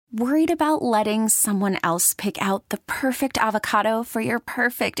Worried about letting someone else pick out the perfect avocado for your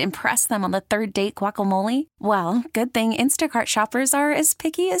perfect impress them on the third date guacamole? Well, good thing Instacart shoppers are as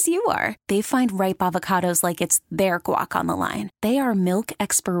picky as you are. They find ripe avocados like it's their guac on the line. They are milk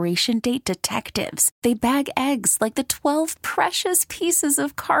expiration date detectives. They bag eggs like the 12 precious pieces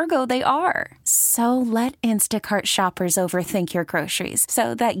of cargo they are. So let Instacart shoppers overthink your groceries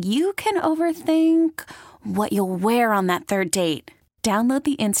so that you can overthink what you'll wear on that third date. Download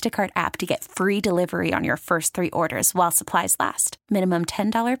the Instacart app to get free delivery on your first 3 orders while supplies last. Minimum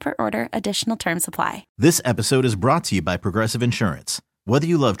 $10 per order. Additional terms apply. This episode is brought to you by Progressive Insurance. Whether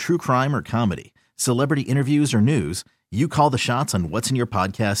you love true crime or comedy, celebrity interviews or news, you call the shots on what's in your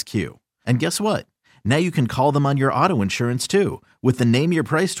podcast queue. And guess what? Now you can call them on your auto insurance too with the Name Your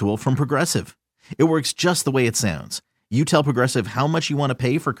Price tool from Progressive. It works just the way it sounds. You tell Progressive how much you want to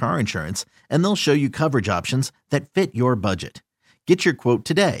pay for car insurance, and they'll show you coverage options that fit your budget. Get your quote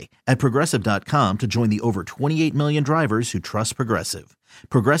today at Progressive.com to join the over 28 million drivers who trust Progressive.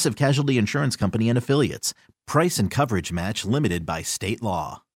 Progressive Casualty Insurance Company and Affiliates. Price and coverage match limited by state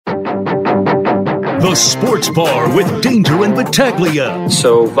law. The Sports Bar with Danger and Battaglia.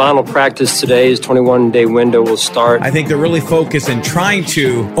 So final practice today, is 21-day window will start. I think they're really focused and trying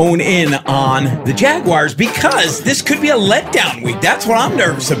to own in on the Jaguars because this could be a letdown week. That's what I'm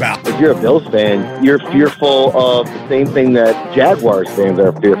nervous about. If you're a Bills fan, you're fearful of the same thing that Jaguars fans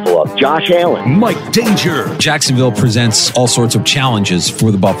are fearful of. Josh Allen. Mike Danger. Jacksonville presents all sorts of challenges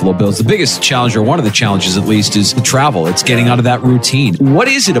for the Buffalo Bills. The biggest challenge, or one of the challenges at least, is the travel. It's getting out of that routine. What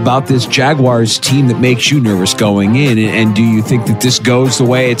is it about this Jaguars team that makes you nervous going in? And do you think that this goes the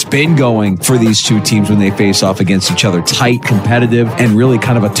way it's been going for these two teams when they face off against each other? Tight, competitive, and really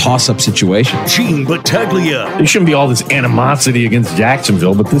kind of a toss-up situation. Gene Battaglia. There shouldn't be all this animosity against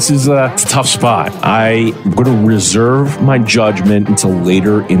Jacksonville, but this is it's a tough spot. I'm going to reserve my judgment until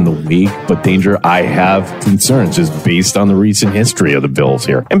later in the week, but Danger, I have concerns just based on the recent history of the Bills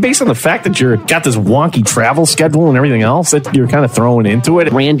here. And based on the fact that you've got this wonky travel schedule and everything else that you're kind of throwing into it.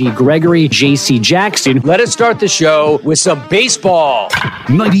 Randy Gregory, J.C. Jackson. Let us start the show with some baseball.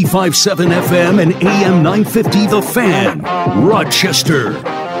 95.7 FM and AM 950 The Fan, Rochester.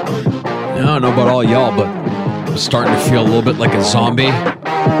 I don't know about all y'all, but I'm starting to feel a little bit like a zombie.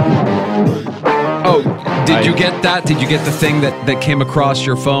 Oh, did you get that? Did you get the thing that came across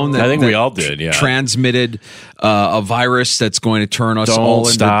your phone? I think we all did, yeah. Transmitted a virus that's going to turn us all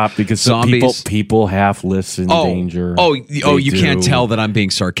into stop, because zombies. People half listen, Danger. You can't tell that I'm being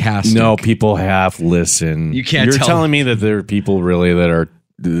sarcastic. No, people half listen. You can't You're tell. telling me that there are people really that are...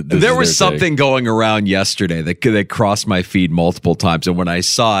 There was something going around yesterday that crossed my feed multiple times, and when I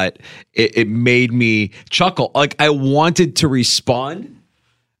saw it, it made me chuckle. Like, I wanted to respond,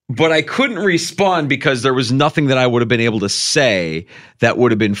 but I couldn't respond because there was nothing that I would have been able to say that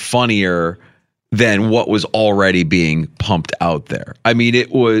would have been funnier than what was already being pumped out there. I mean,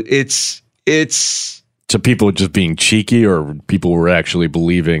 it's So people were just being cheeky, or people were actually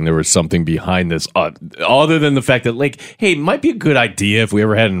believing there was something behind this, other than the fact that, like, hey, it might be a good idea if we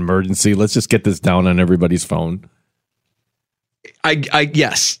ever had an emergency. Let's just get this down on everybody's phone.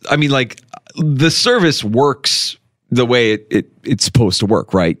 Yes. I mean, like, the service works the way it's supposed to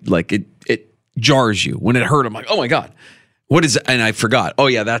work, right? Like, it jars you. When it hurt, I'm like, oh my God, what is it? And I forgot. Oh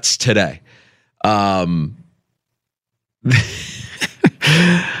yeah, that's today.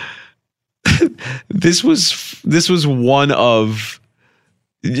 This was one of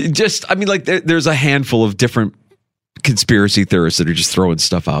just, I mean, like, there's a handful of different conspiracy theorists that are just throwing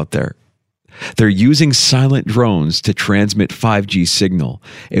stuff out there. They're using silent drones to transmit 5G signal.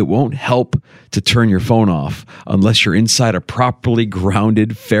 It won't help to turn your phone off unless you're inside a properly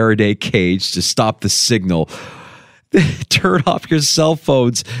grounded Faraday cage to stop the signal. Turn off your cell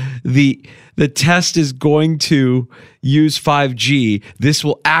phones. The test is going to use 5G. This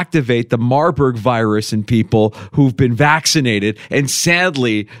will activate the Marburg virus in people who've been vaccinated and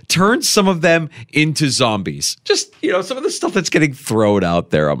sadly turn some of them into zombies. Just, some of the stuff that's getting thrown out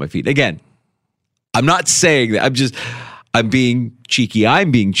there on my feed. Again, I'm not saying that. I'm being cheeky.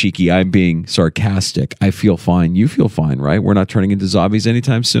 I'm being sarcastic. I feel fine. You feel fine, right? We're not turning into zombies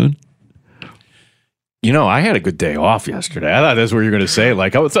anytime soon. I had a good day off yesterday. I thought that's what you were going to say.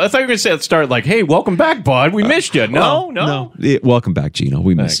 Like, I thought you were going to say at the start, like, hey, welcome back, bud. We missed you. No. Welcome back, Gino.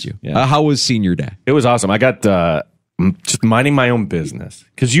 We missed you. Yeah. How was senior day? It was awesome. I got just minding my own business,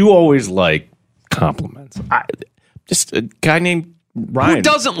 because you always like compliments. Just a guy named Ryan. Who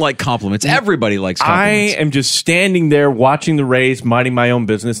doesn't like compliments? Everybody likes compliments. I am just standing there watching the race, minding my own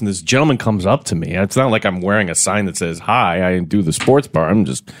business, and this gentleman comes up to me. It's not like I'm wearing a sign that says, hi, I do the sports bar. I'm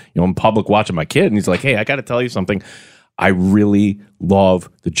just, in public watching my kid, and he's like, hey, I got to tell you something. I really love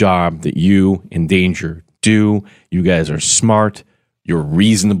the job that you and Danger do. You guys are smart. You're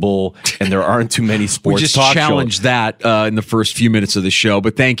reasonable, and there aren't too many sports we just talk challenged shows. that in the first few minutes of the show,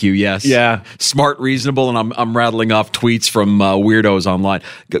 but thank you. Yes, Yeah. smart, reasonable, and I'm rattling off tweets from weirdos online.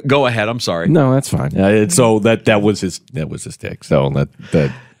 Go ahead. I'm sorry. No, that's fine. So that was his take. So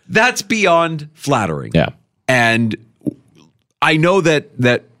That's beyond flattering. Yeah. And I know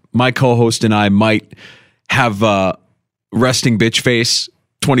that my co-host and I might have resting bitch face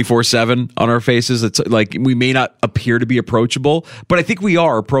 24/7 on our faces. It's like we may not appear to be approachable, but I think we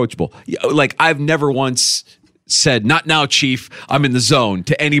are approachable. Like I've never once said, "Not now, Chief, I'm in the zone,"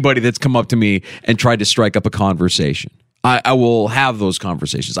 to anybody that's come up to me and tried to strike up a conversation. I will have those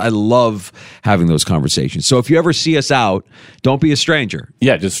conversations. I love having those conversations. So if you ever see us out, don't be a stranger.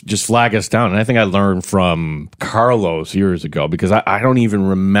 Yeah, just flag us down. And I think I learned from Carlos years ago because I don't even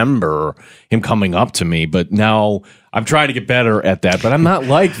remember him coming up to me. But now I'm trying to get better at that. But I'm not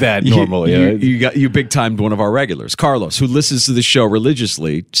like that normally. You big timed one of our regulars, Carlos, who listens to the show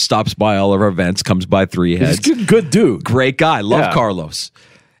religiously, stops by all of our events, comes by Three Heads. He's a good dude. Great guy. Love Carlos.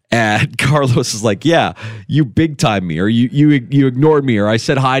 And Carlos is like, yeah, you big time me, or you ignored me, or I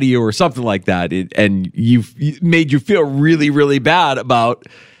said hi to you, or something like that, and you made you feel really, really bad about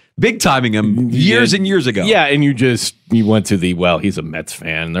big timing him years and years ago. Yeah, and you went to he's a Mets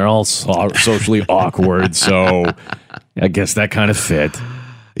fan. They're all socially awkward, so I guess that kind of fit.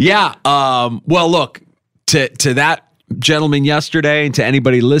 Yeah. Well, look, to that gentleman yesterday, and to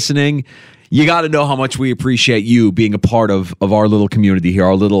anybody listening, you got to know how much we appreciate you being a part of our little community here,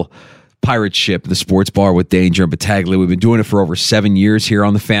 our little pirate ship, the Sports Bar with Danger and Battaglia. We've been doing it for over 7 years here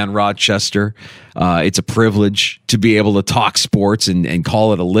on the Fan, Rochester. It's a privilege to be able to talk sports and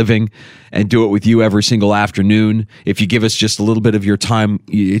call it a living and do it with you every single afternoon. If you give us just a little bit of your time,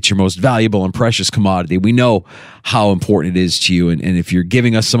 it's your most valuable and precious commodity. We know how important it is to you, and if you're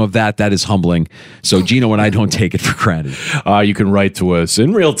giving us some of that, that is humbling. So Gino and I don't take it for granted. You can write to us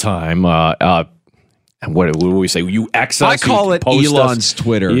in real time. And what do we say? You X us. I call it Elon's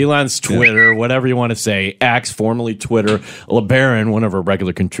Twitter. Elon's Twitter, whatever you want to say. X, formerly Twitter. LeBaron, one of our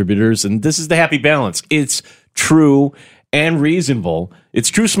regular contributors. And this is the happy balance. It's true and reasonable. It's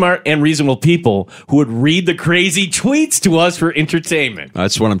true, smart, and reasonable people who would read the crazy tweets to us for entertainment.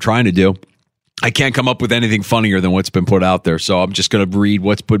 That's what I'm trying to do. I can't come up with anything funnier than what's been put out there, so I'm just going to read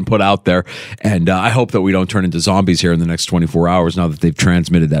what's been put out there, and I hope that we don't turn into zombies here in the next 24 hours now that they've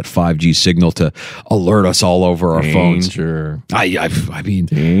transmitted that 5G signal to alert us all over our phones. I mean,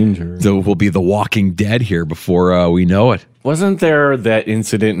 danger. We'll be the Walking Dead here before we know it. Wasn't there that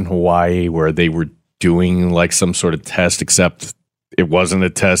incident in Hawaii where they were doing like some sort of test, except it wasn't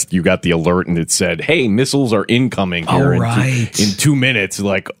a test? You got the alert and it said, hey, missiles are incoming here in 2 minutes.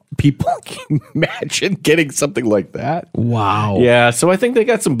 Like, people can imagine getting something like that. Wow. Yeah, so I think they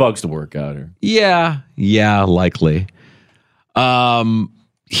got some bugs to work out here. Yeah, likely.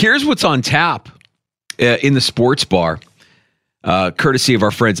 Here's what's on tap in the sports bar, courtesy of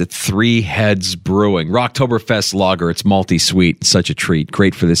our friends at Three Heads Brewing. Rocktoberfest Lager. It's malty sweet. Such a treat.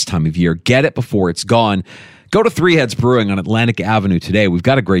 Great for this time of year. Get it before it's gone. Go to Three Heads Brewing on Atlantic Avenue today. We've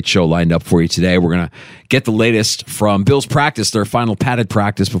got a great show lined up for you today. We're going to get the latest from Bills practice, their final padded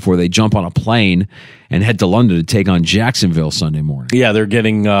practice before they jump on a plane and head to London to take on Jacksonville Sunday morning. Yeah, they're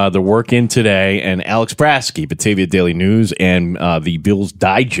getting the work in today. And Alex Brasky, Batavia Daily News, and the Bills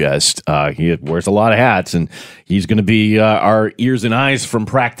Digest. He wears a lot of hats, and he's going to be our ears and eyes from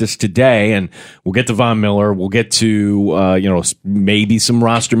practice today. And we'll get to Von Miller. We'll get to maybe some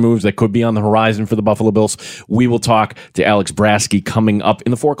roster moves that could be on the horizon for the Buffalo Bills. We will talk to Alex Brasky coming up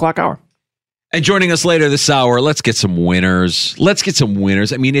in the 4 o'clock hour. And joining us later this hour, let's get some winners.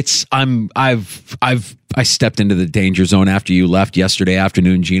 I mean, I stepped into the danger zone after you left yesterday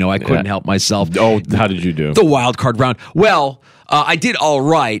afternoon, Gino. I couldn't help myself. Oh, how did you do? The wild card round. Well, I did all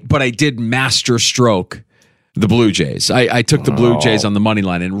right, but I did master stroke the Blue Jays. I took the Blue Jays on the money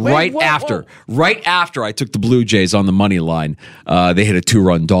line, and right after I took the Blue Jays on the money line, they hit a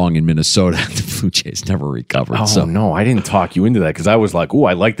 2-run dong in Minnesota. The Blue Jays never recovered. No, I didn't talk you into that because I was like,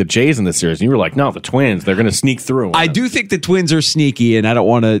 I like the Jays in this series. And you were like, no, the Twins, they're going to sneak through. I do think the Twins are sneaky, and I don't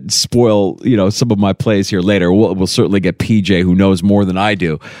want to spoil some of my plays here later. We'll certainly get PJ, who knows more than I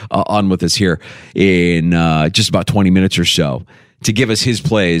do, on with us here in just about 20 minutes or so, to give us his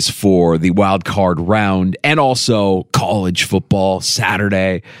plays for the wild card round and also college football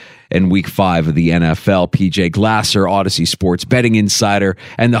Saturday and Week 5 of the NFL. PJ Glasser, Odyssey Sports Betting Insider,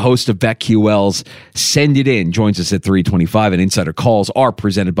 and the host of BetQL's Send It In joins us at 3:25, and Insider Calls are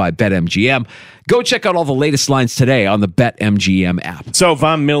presented by BetMGM. Go check out all the latest lines today on the BetMGM app. So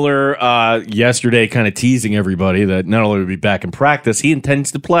Von Miller yesterday kind of teasing everybody that not only will he be back in practice, he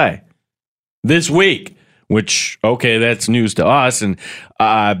intends to play this week, which, okay, that's news to us. And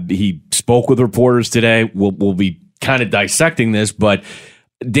he spoke with reporters today. We'll be kind of dissecting this, but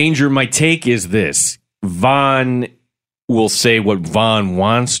Danger, my take is this. Von will say what Von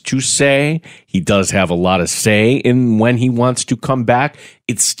wants to say. He does have a lot of say in when he wants to come back.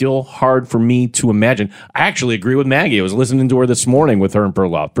 It's still hard for me to imagine. I actually agree with Maggie. I was listening to her this morning with her and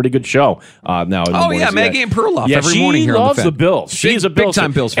Perloff. Pretty good show. Maggie and Perloff every morning here on the loves Fan. the Bills. She's a Bills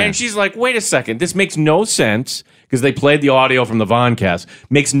big-time Bills fan. And she's like, wait a second. This makes no sense because they played the audio from the Voncast.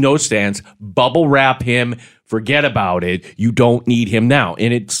 Makes no sense. Bubble wrap him. Forget about it. You don't need him now.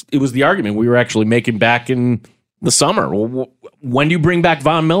 And it was the argument we were actually making back in the summer. When do you bring back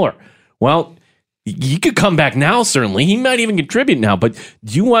Von Miller? Well, he could come back now, certainly. He might even contribute now. But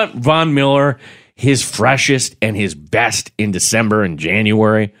do you want Von Miller, his freshest and his best in December and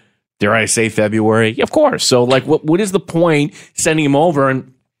January? Dare I say February? Of course. So, what is the point sending him over?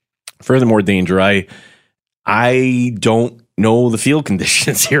 And furthermore, Danger, I don't know the field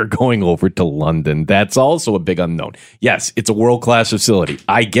conditions here going over to London. That's also a big unknown. Yes, it's a world-class facility.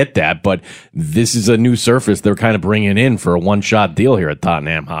 I get that, but this is a new surface they're kind of bringing in for a one-shot deal here at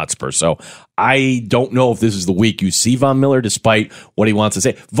Tottenham Hotspur. So I don't know if this is the week you see Von Miller, despite what he wants to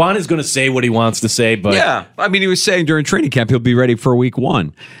say. Von is going to say what he wants to say, but... Yeah, I mean, he was saying during training camp he'll be ready for Week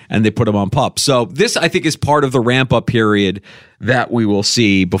 1, and they put him on PUP. So this, I think, is part of the ramp-up period that we will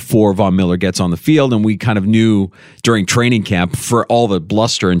see before Von Miller gets on the field. And we kind of knew during training camp, for all the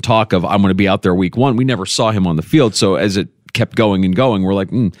bluster and talk of I'm going to be out there Week 1, we never saw him on the field. So as it kept going and going, we're like,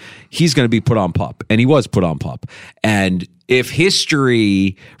 he's going to be put on PUP. And he was put on PUP. And if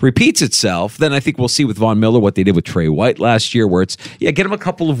history repeats itself, then I think we'll see with Von Miller what they did with Trey White last year, where it's, get him a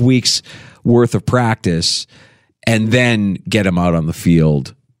couple of weeks worth of practice and then get him out on the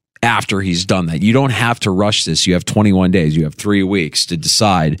field after he's done that. You don't have to rush this. You have 21 days. You have 3 weeks to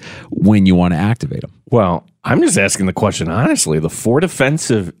decide when you want to activate him. Well, I'm just asking the question honestly. The 4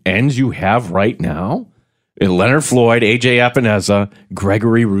 defensive ends you have right now, Leonard Floyd, AJ Epineza,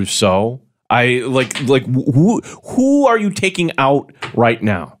 Gregory Rousseau. Who are you taking out right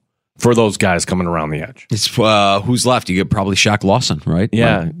now for those guys coming around the edge? It's who's left? You get probably Shaq Lawson, right?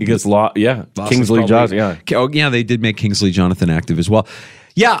 Yeah, he gets Kingsley Jonathan. Yeah. Oh, yeah, they did make Kingsley Jonathan active as well.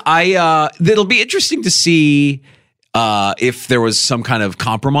 Yeah, it'll be interesting to see if there was some kind of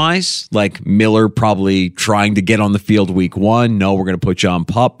compromise, like Miller probably trying to get on the field Week 1. No, we're going to put you on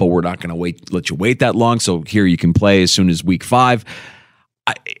PUP, but we're not going to let you wait that long. So here you can play as soon as Week 5.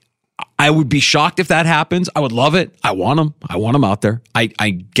 I would be shocked if that happens. I would love it. I want him out there. I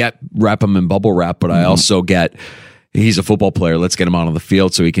get wrap him in bubble wrap, but I also get he's a football player. Let's get him out on the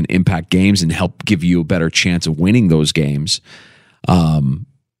field so he can impact games and help give you a better chance of winning those games.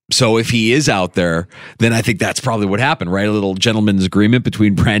 So if he is out there, then I think that's probably what happened, right? A little gentleman's agreement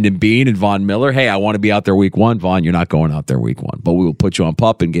between Brandon Beane and Von Miller. Hey, I want to be out there Week 1. Von, you're not going out there Week 1, but we will put you on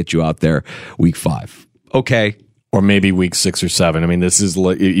PUP and get you out there Week 5. Okay. Or maybe Week 6 or 7. I mean, this is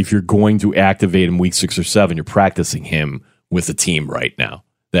if you're going to activate him Week 6 or 7, you're practicing him with the team right now.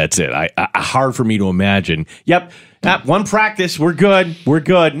 That's it. Hard for me to imagine. Yep. One practice, we're good.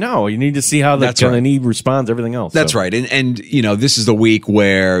 No, you need to see how he responds, everything else. That's right. And this is the week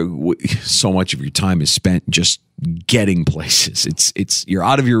where so much of your time is spent just getting places. It's you're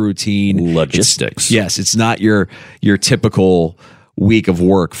out of your routine. Logistics. It's not your typical week of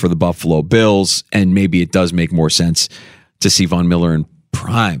work for the Buffalo Bills, and maybe it does make more sense to see Von Miller in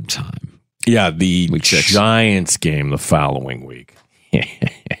prime time. Yeah, the Giants game the following week.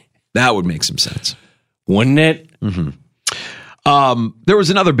 That would make some sense. Wouldn't it? Mm-hmm. There was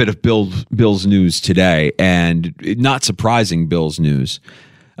another bit of Bills news today, and not surprising Bills news.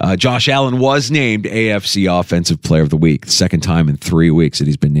 Josh Allen was named AFC Offensive Player of the Week, the second time in 3 weeks that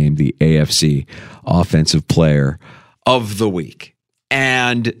he's been named the AFC Offensive Player of the Week.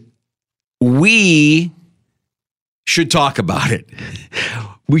 And we should talk about it.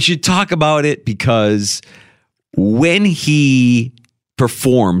 We should talk about it because when he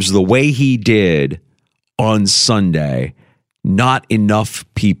performs the way he did on Sunday, not enough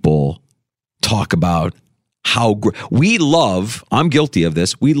people talk about how we love, I'm guilty of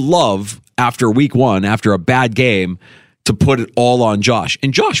this, we love after Week 1, after a bad game, to put it all on Josh.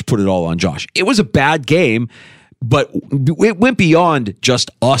 And Josh put it all on Josh. It was a bad game, but it went beyond just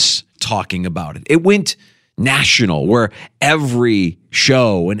us talking about it. It went national, where every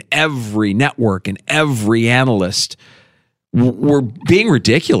show and every network and every analyst were being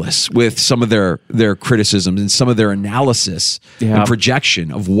ridiculous with some of their criticisms and some of their analysis and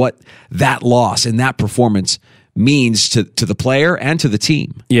projection of what that loss and that performance means to the player and to the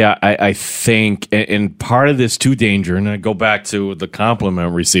team. Yeah, I think, and part of this too, Danger, and I go back to the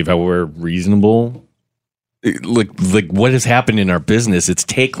compliment received, how we're reasonable. Like what has happened in our business, it's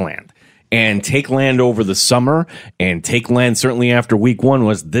take land. And take land over the summer, and take land certainly after week one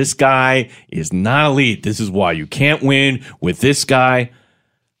was, this guy is not elite. This is why you can't win with this guy.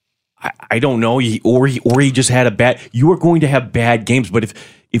 I don't know, or he just had a bad. You are going to have bad games, but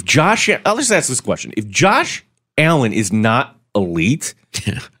if Josh, let's ask this question: if Josh Allen is not elite,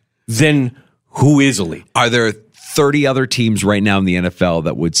 then who is elite? Are there 30 other teams right now in the NFL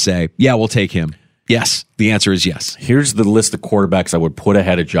that would say, "Yeah, we'll take him"? Yes. The answer is yes. Here's the list of quarterbacks I would put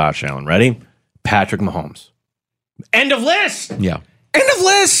ahead of Josh Allen. Ready? Patrick Mahomes. End of list. Yeah. End of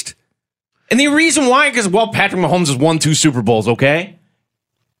list. And the reason why, because, Patrick Mahomes has won 2 Super Bowls, okay?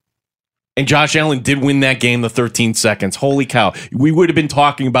 And Josh Allen did win that game the 13 seconds. Holy cow. We would have been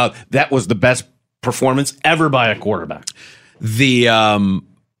talking about that was the best performance ever by a quarterback.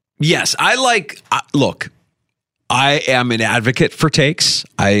 Yes, look, I am an advocate for takes.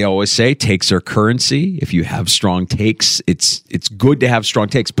 I always say takes are currency. If you have strong takes, it's good to have strong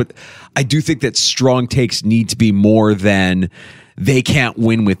takes. But I do think that strong takes need to be more than they can't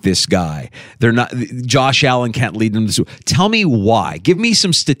win with this guy. They're not. Josh Allen can't lead them to. Tell me why. Give me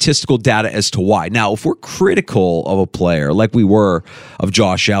some statistical data as to why. Now, if we're critical of a player like we were of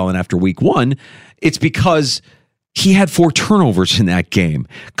Josh Allen after week one, it's because he had 4 turnovers in that game,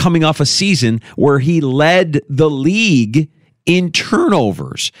 coming off a season where he led the league in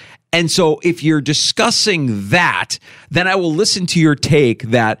turnovers. And so if you're discussing that, then I will listen to your take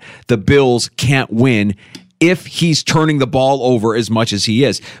that the Bills can't win if he's turning the ball over as much as he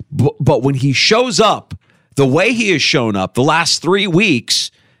is. But when he shows up the way he has shown up the last 3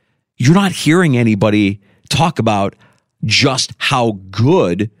 weeks, you're not hearing anybody talk about just how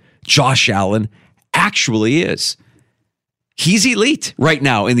good Josh Allen actually is. He's elite right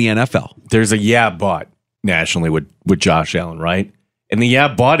now in the NFL. There's a but nationally with Josh Allen, right? And the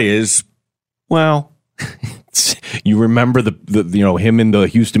but is, you remember the him in the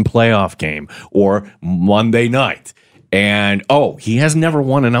Houston playoff game or Monday night. And he has never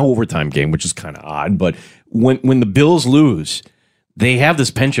won an overtime game, which is kind of odd, but when the Bills lose, they have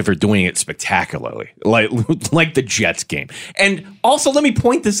this penchant for doing it spectacularly, like the Jets game. And also, let me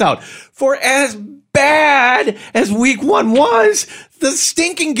point this out. For as bad as week one was, the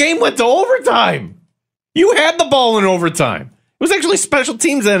stinking game went to overtime. You had the ball in overtime. It was actually special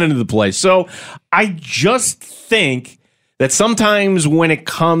teams that ended the play. So I just think that sometimes when it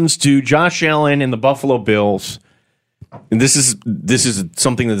comes to Josh Allen and the Buffalo Bills, and this is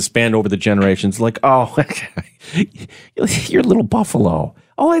something that has spanned over the generations, like, you're little Buffalo.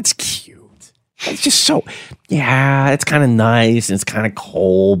 Oh, it's cute. It's just so, it's kind of nice and it's kind of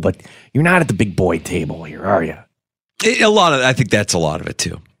cold, but you're not at the big boy table here, are you? I think that's a lot of it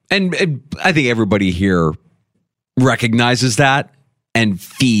too. And I think everybody here recognizes that and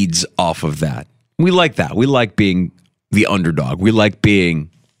feeds off of that. We like that. We like being the underdog. We like being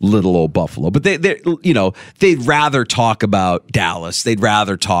little old Buffalo. But they'd rather talk about Dallas. They'd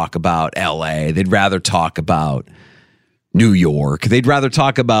rather talk about LA. They'd rather talk about New York. They'd rather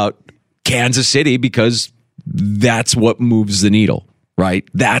talk about Kansas City because that's what moves the needle, right?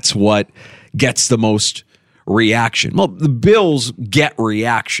 That's what gets the most reaction. Well, the Bills get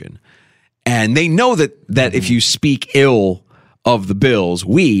reaction, and they know that if you speak ill of the Bills,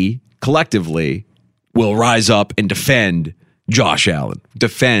 we collectively will rise up and defend Josh Allen,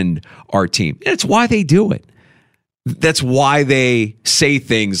 defend our team. And it's why they do it. That's why they say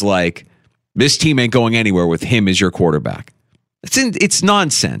things like, this team ain't going anywhere with him as your quarterback. It's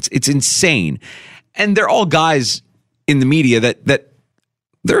nonsense. It's insane. And they're all guys in the media that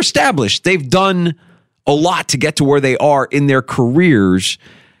they're established. They've done a lot to get to where they are in their careers.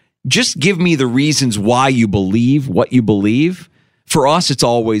 Just give me the reasons why you believe what you believe. For us, it's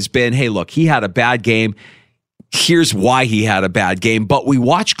always been, hey, look, he had a bad game. Here's why he had a bad game. But we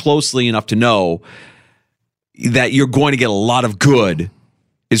watch closely enough to know that you're going to get a lot of good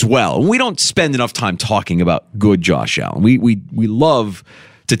as well. And we don't spend enough time talking about good Josh Allen. We love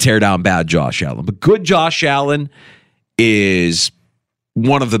to tear down bad Josh Allen. But good Josh Allen is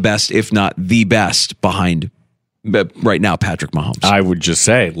one of the best, if not the best, behind right now Patrick Mahomes. I would just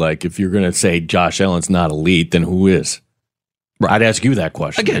say, if you're going to say Josh Allen's not elite, then who is? Right. I'd ask you that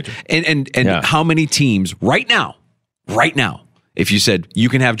question. Again, and how many teams right now, if you said you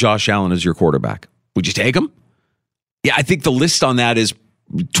can have Josh Allen as your quarterback, Would you take him? Yeah, I think the list on that is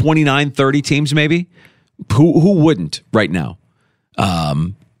 29, 30 teams maybe. Who wouldn't right now?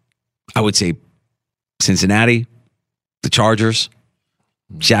 I would say Cincinnati, the Chargers,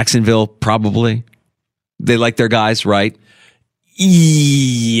 Jacksonville, probably. They like their guys, right?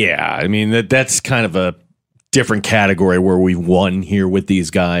 Yeah, I mean, that's kind of a different category where we won here with these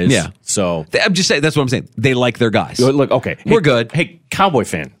guys. Yeah. So I'm just saying, that's what I'm saying. They like their guys. Look, okay. We're good. Hey, Cowboy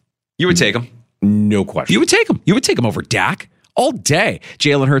fan. You would take them. No question. You would take him. You would take him over Dak all day.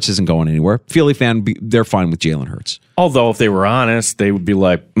 Jalen Hurts isn't going anywhere. Philly fan, they're fine with Jalen Hurts. Although, if they were honest, they would be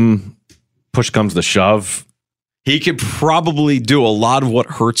like, push comes to shove. He could probably do a lot of what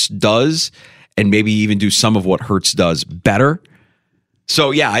Hurts does and maybe even do some of what Hurts does better.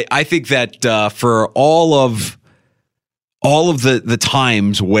 So, yeah, I think that for all of the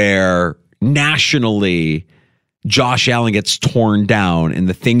times where nationally Josh Allen gets torn down and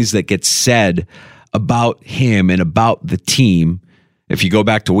the things that get said about him and about the team, if you go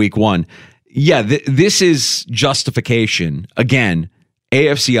back to week one, yeah, this is justification. Again,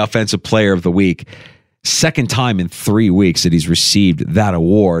 AFC Offensive Player of the Week, second time in 3 weeks that he's received that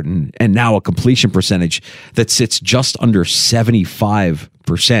award, and now a completion percentage that sits just under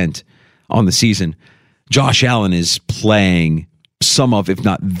 75% on the season. Josh Allen is playing some of, if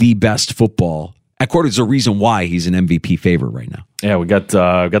not the best football. At quarter, there's a reason why he's an MVP favorite right now. Yeah, we got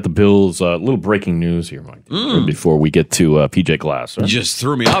the Bills. Little breaking news here, Mike. Before we get to PJ Glass. Right? You just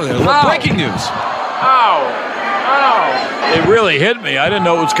threw me out there. Breaking news. Ow. It really hit me. I didn't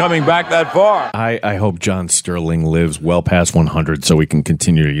know it was coming back that far. I hope John Sterling lives well past 100 so we can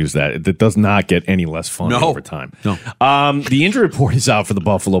continue to use that. It does not get any less fun over time. No. The injury report is out for the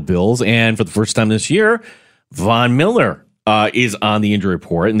Buffalo Bills, and for the first time this year, Von Miller is on the injury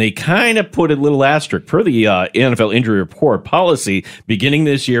report, and they kind of put a little asterisk. Per the NFL injury report policy, beginning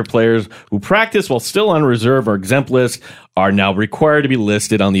this year, players who practice while still on reserve or exempt list are now required to be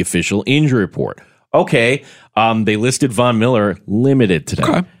listed on the official injury report. Okay, they listed Von Miller limited today.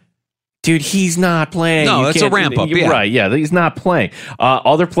 Okay. Dude, he's not playing. No, that's a ramp up. Yeah. Right, yeah, he's not playing.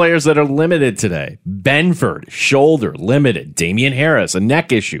 Other players that are limited today. Benford, shoulder, limited. Damian Harris, a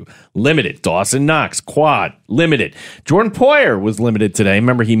neck issue, limited. Dawson Knox, quad, limited. Jordan Poyer was limited today.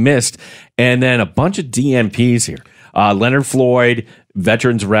 Remember, he missed. And then a bunch of DNPs here. Leonard Floyd,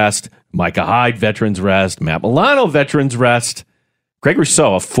 veterans rest. Micah Hyde, veterans rest. Matt Milano, veterans rest. Greg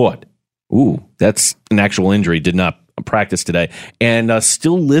Rousseau, a foot. Ooh, that's an actual injury. Did not practice today. And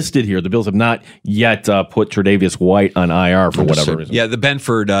still listed here, the Bills have not yet put Tre'Davious White on IR for whatever reason. Yeah, the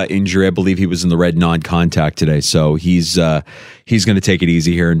Benford injury, I believe he was in the red non-contact today, so he's going to take it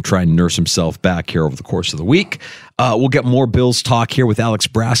easy here and try and nurse himself back here over the course of the week. We'll get more Bills talk here with Alex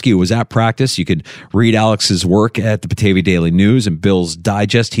Brasky, who was at practice. You can read Alex's work at the Batavia Daily News and Bills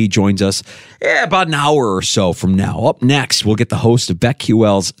Digest. He joins us about an hour or so from now. Up next, we'll get the host of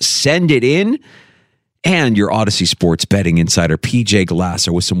BetQL's Send It In and your Odyssey Sports betting insider, PJ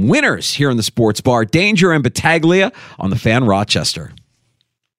Glasser, with some winners here in the Sports Bar. Danger and Battaglia on the Fan Rochester.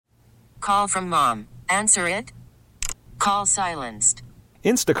 Call from mom. Answer it. Call silenced.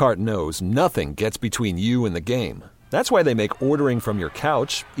 Instacart knows nothing gets between you and the game. That's why they make ordering from your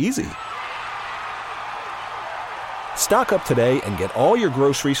couch easy. Stock up today and get all your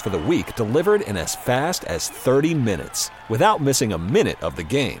groceries for the week delivered in as fast as 30 minutes without missing a minute of the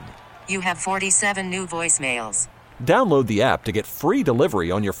game. You have 47 new voicemails. Download the app to get free delivery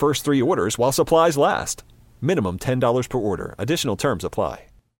on your first 3 orders while supplies last. Minimum $10 per order. Additional terms apply.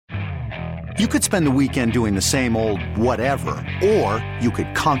 You could spend the weekend doing the same old whatever, or you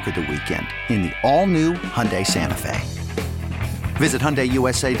could conquer the weekend in the all-new Hyundai Santa Fe. Visit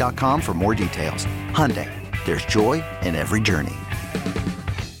HyundaiUSA.com for more details. Hyundai, there's joy in every journey.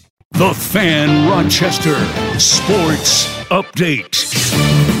 The Fan Rochester Sports Update.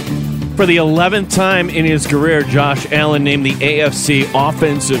 For the 11th time in his career, Josh Allen named the AFC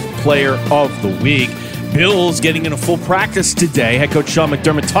Offensive Player of the Week. Bills getting in a full practice today. Head coach Sean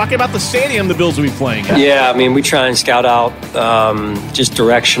McDermott talking about the stadium the Bills will be playing at. Yeah, I mean, we try and scout out just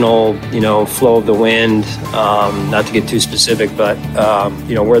directional, flow of the wind, not to get too specific, but,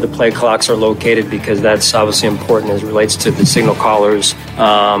 where the play clocks are located, because that's obviously important as it relates to the signal callers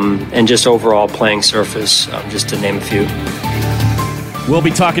and just overall playing surface, just to name a few. We'll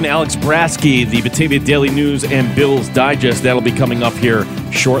be talking to Alex Brasky, the Batavia Daily News and Bills Digest. That'll be coming up here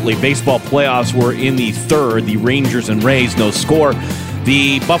shortly. Baseball playoffs were in the third. The Rangers and Rays, no score.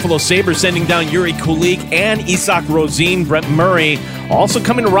 The Buffalo Sabres sending down Yuri Kulik and Isak Rosén. Brett Murray also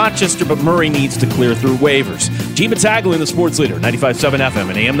coming to Rochester, but Murray needs to clear through waivers. Gene Battaglia, the sports leader, 95.7 FM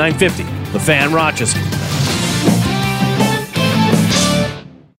and AM 950. The Fan Rochester.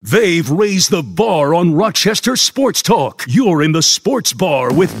 They've raised the bar on Rochester Sports Talk. You're in the Sports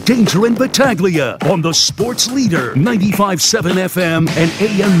Bar with Danger and Battaglia on the Sports Leader, 95.7 FM and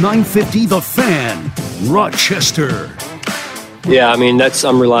AM 950 The Fan, Rochester. Yeah, I mean,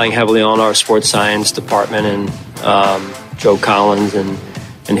 I'm relying heavily on our sports science department and Joe Collins and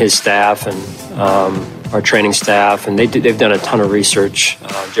his staff and our training staff, and they've done a ton of research.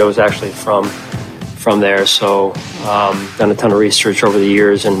 Joe's actually from there, so done a ton of research over the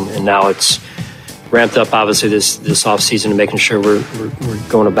years, and now it's ramped up, obviously, this off season, and making sure we're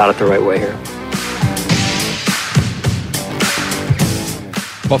going about it the right way here.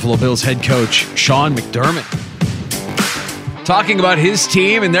 Buffalo Bills head coach Sean McDermott talking about his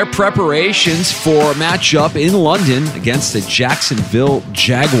team and their preparations for a matchup in London against the Jacksonville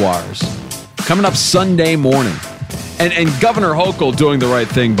Jaguars coming up Sunday morning. And Governor Hochul doing the right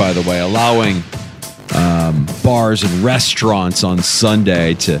thing, by the way, allowing bars and restaurants on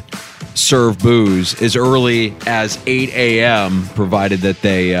Sunday to serve booze as early as 8 a.m., provided that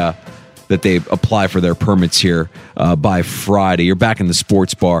they apply for their permits here by Friday. You're back in the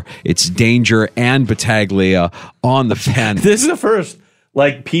Sports Bar. It's Danger and Battaglia on the Fan. This is the first.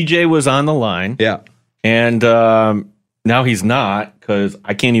 Like, PJ was on the line. Yeah. And now he's not, because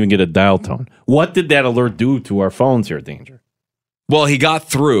I can't even get a dial tone. What did that alert do to our phones here, Danger? Well, he got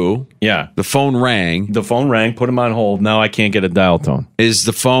through. Yeah. The phone rang. Put him on hold. Now I can't get a dial tone. Is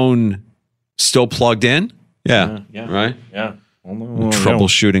the phone still plugged in? Yeah. Right? Yeah.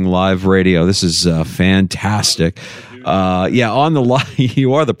 Troubleshooting live radio. This is fantastic. On the line,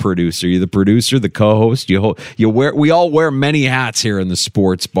 you are the producer. You're the producer, the co-host. We all wear many hats here in the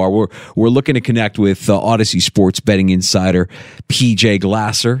Sports Bar. We're looking to connect with Odyssey Sports betting insider PJ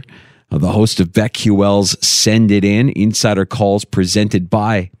Glasser, the host of BetQL's Send It In, insider calls presented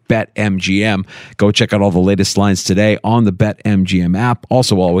by BetMGM. Go check out all the latest lines today on the BetMGM app.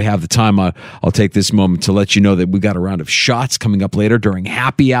 Also, while we have the time, I'll take this moment to let you know that we've got a round of shots coming up later during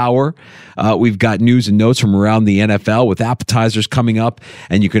happy hour. We've got news and notes from around the NFL with appetizers coming up,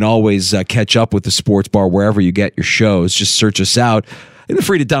 and you can always catch up with the Sports Bar wherever you get your shows. Just search us out. Feel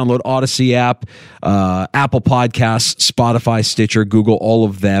free to download Odyssey app, Apple Podcasts, Spotify, Stitcher, Google, all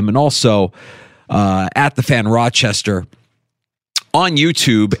of them. And also at The Fan Rochester on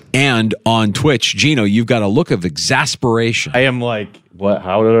YouTube and on Twitch. Gino, you've got a look of exasperation. I am like, what?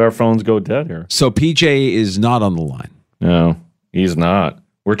 How did our phones go dead here? So PJ is not on the line. No, he's not.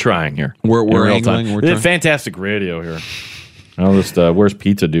 We're trying here. We're angling. We're fantastic radio here. I'll just, where's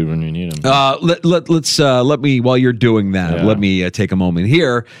Pizza Dude when you need him? Let me, while you're doing that, let me take a moment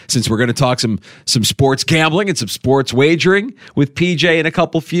here, since we're going to talk some sports gambling and some sports wagering with PJ and a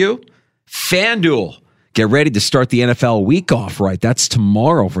couple few. FanDuel, get ready to start the NFL week off right. That's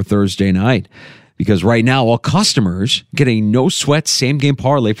tomorrow for Thursday night. Because right now, all customers get a no-sweat same-game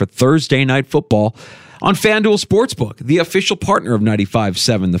parlay for Thursday night football on FanDuel Sportsbook, the official partner of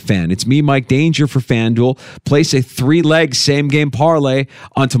 95.7 The Fan. It's me, Mike Danger, for FanDuel. Place a 3-leg same-game parlay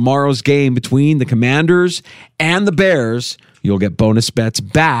on tomorrow's game between the Commanders and the Bears. You'll get bonus bets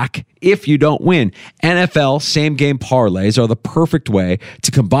back if you don't win. NFL same-game parlays are the perfect way to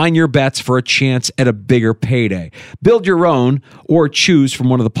combine your bets for a chance at a bigger payday. Build your own or choose from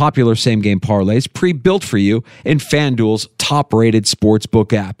one of the popular same-game parlays pre-built for you in FanDuel's top-rated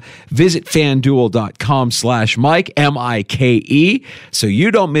sportsbook app. Visit FanDuel.com/Mike, M-I-K-E, so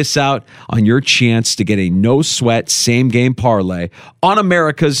you don't miss out on your chance to get a no-sweat same-game parlay on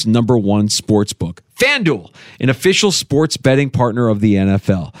America's #1 sportsbook. FanDuel, an official sports betting partner of the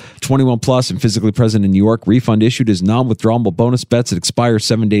NFL. 21 plus and physically present in New York. Refund issued as non-withdrawable bonus bets that expire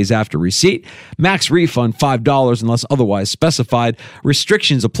 7 days after receipt. Max refund $5 unless otherwise specified.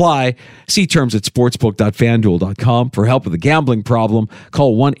 Restrictions apply. See terms at sportsbook.fanduel.com. For help with a gambling problem,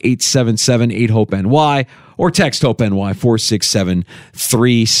 call 1-877-8-HOPE-NY or text HOPE-NY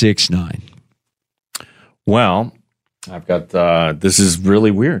 467-369. Well, I've got, this is really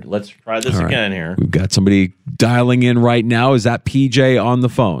weird. Let's try this again here. We've got somebody dialing in right now. Is that PJ on the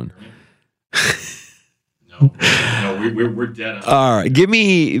phone? No, we're dead. All right,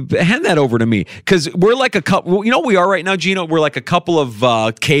 hand that over to me, because we're like a couple. You know what we are right now, Gino? We're like a couple of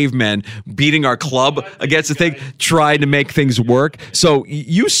cavemen beating our club against the thing, trying to make things work. So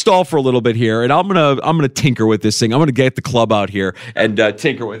you stall for a little bit here, and I'm gonna tinker with this thing. I'm gonna get the club out here and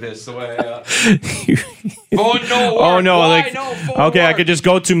tinker with this. The way. Okay, I could just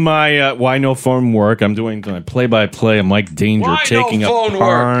go to my why no phone work. I'm doing my play-by-play. I'm Mike Danger taking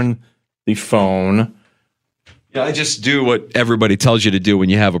upon the phone. Yeah, I just do what everybody tells you to do when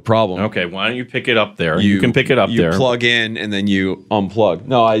you have a problem. Okay, why don't you pick it up there? You can pick it up there. You plug in and then you unplug.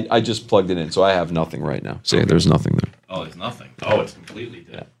 No, I just plugged it in, so I have nothing right now. See, there's nothing there. Oh, there's nothing. Oh, it's completely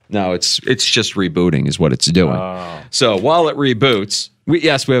dead. No, it's just rebooting is what it's doing. So while it reboots, we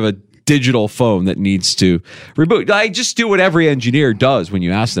have a digital phone that needs to reboot. I just do what every engineer does when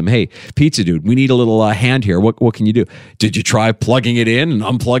you ask them, hey, pizza dude, we need a little hand here. What can you do? Did you try plugging it in and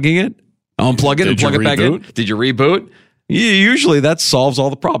unplugging it? Unplug it and plug it back in? Did you reboot? Usually that solves all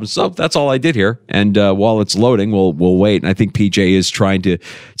the problems. So that's all I did here. And while it's loading, we'll wait. And I think PJ is trying to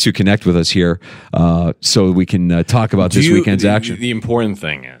connect with us here so we can talk about this weekend's action. The important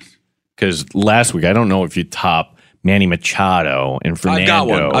thing is, because last week, I don't know if you top Manny Machado and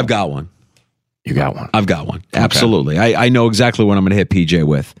Fernando. I've got one. You got one? I've got one. Absolutely. Okay. I know exactly what I'm going to hit PJ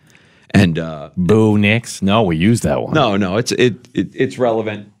with. And boo Knicks. No, we use that one. No, it's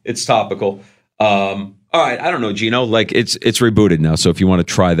relevant. It's topical. All right, I don't know, Gino. Like it's rebooted now. So if you want to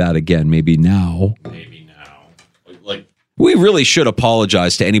try that again, maybe now. Like we really should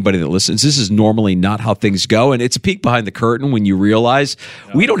apologize to anybody that listens. This is normally not how things go, and it's a peek behind the curtain when you realize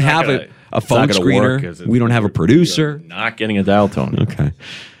we don't have a phone screener. We don't have a producer. Not getting a dial tone. Okay.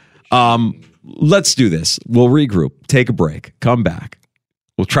 Let's do this. We'll regroup, take a break, come back.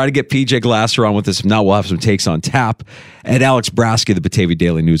 We'll try to get PJ Glasser on with us. If not, we'll have some takes on tap. And Alex Brasky, the Batavia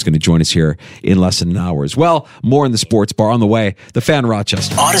Daily News, is going to join us here in less than an hour as well. More in the sports bar on the way. The Fan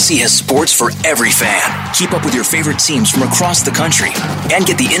Rochester. Odyssey has sports for every fan. Keep up with your favorite teams from across the country and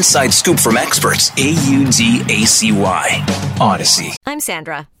get the inside scoop from experts. AUDACY. Odyssey. I'm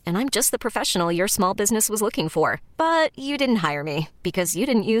Sandra, and I'm just the professional your small business was looking for. But you didn't hire me because you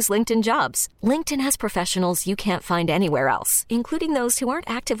didn't use LinkedIn Jobs. LinkedIn has professionals you can't find anywhere else, including those who aren't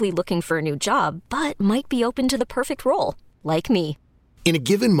actively looking for a new job, but might be open to the perfect role, like me. In a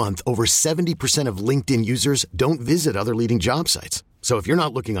given month, over 70% of LinkedIn users don't visit other leading job sites. So if you're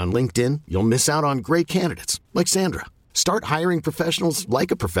not looking on LinkedIn, you'll miss out on great candidates like Sandra. Start hiring professionals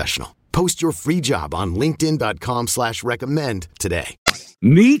like a professional. Post your free job on linkedin.com/recommend today.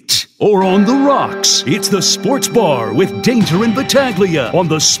 Neat or on the rocks? It's the Sports Bar with Danger and Battaglia on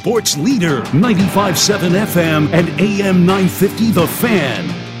the Sports Leader, 95.7 FM and AM 950 The Fan,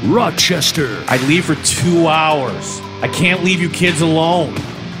 Rochester. I leave for 2 hours. I can't leave you kids alone.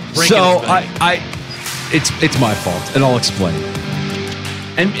 So it's my fault, and I'll explain.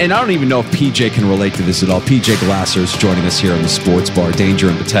 And I don't even know if PJ can relate to this at all. PJ Glasser is joining us here on the Sports Bar, Danger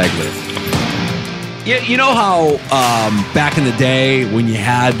and Battaglia. You know how back in the day when you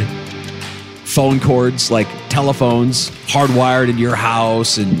had phone cords, like telephones, hardwired into your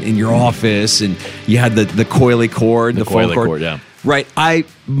house and in your office, and you had the coily cord, the phone cord, yeah. Right.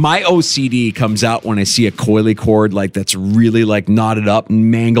 My OCD comes out when I see a coily cord like that's really like knotted up and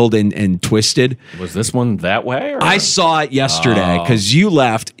mangled and twisted. Was this one that way? Or? I saw it yesterday because you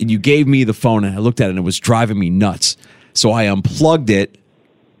left and you gave me the phone and I looked at it and it was driving me nuts. So I unplugged it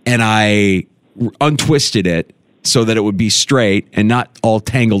and I untwisted it so that it would be straight and not all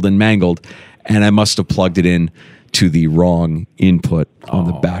tangled and mangled. And I must have plugged it in to the wrong input on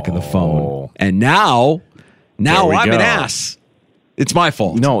the back of the phone. And now I'm an ass. It's my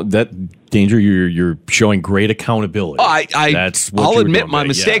fault. No, Danger, you're showing great accountability. I'll admit my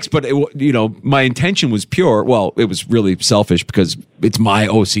mistakes, but my intention was pure. Well, it was really selfish because it's my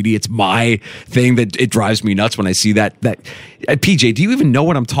OCD. It's my thing that it drives me nuts when I see that. PJ, do you even know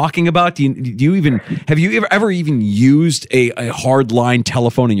what I'm talking about? Have you ever even used a hard line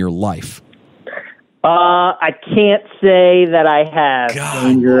telephone in your life? I can't say that I have,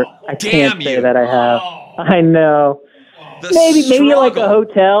 Danger. I can't say that I have. I know. Maybe like a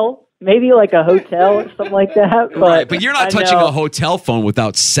hotel. Maybe like a hotel or something like that. But, but you're not touching a hotel phone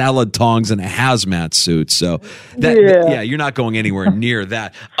without salad tongs and a hazmat suit. So, you're not going anywhere near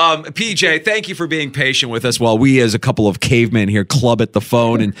that. PJ, thank you for being patient with us while we, as a couple of cavemen here, club at the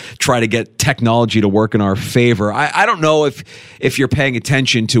phone and try to get technology to work in our favor. I don't know if you're paying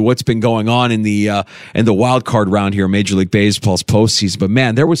attention to what's been going on in the wild card round here, Major League Baseball's postseason. But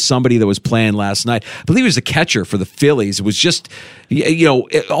man, there was somebody that was playing last night. I believe he was a catcher for the Phillies. It was just,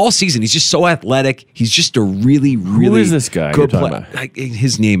 all season. He's just so athletic. He's just a really, really Who is this guy good player.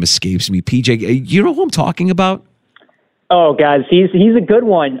 His name escapes me. PJ, you know who I'm talking about? Oh, guys, he's a good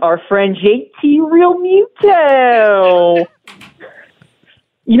one. Our friend JT Real Muto.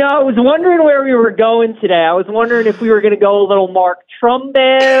 I was wondering where we were going today. I was wondering if we were going to go a little Mark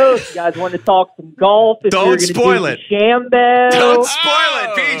Trumbo, if you guys want to talk some golf, if Don't we were going to spoil do it. Shambo. Don't spoil it,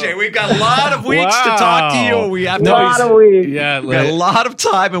 PJ. We've got a lot of weeks to talk to you. We have a lot of weeks. Yeah, we got a lot of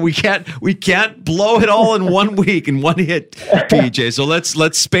time, and we can't blow it all in 1 week in one hit, PJ. So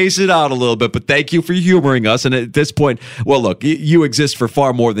let's space it out a little bit. But thank you for humoring us. And at this point, well, look, you exist for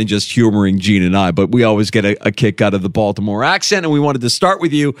far more than just humoring Gene and I. But we always get a kick out of the Baltimore accent, and we wanted to start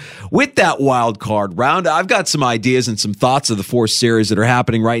with you with that wild card round. I've got some ideas and some thoughts of the four series series that are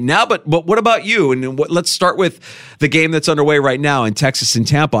happening right now. But what about you? And let's start with the game that's underway right now in Texas and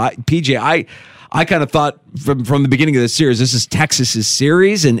Tampa. PJ, I kind of thought from the beginning of the series, this is Texas's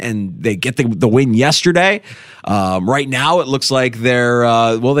series, and they get the win yesterday. Right now, it looks like they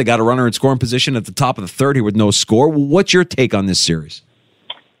got a runner in scoring position at the top of the third here with no score. What's your take on this series?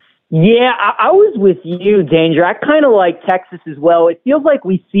 Yeah, I was with you, Danger. I kind of like Texas as well. It feels like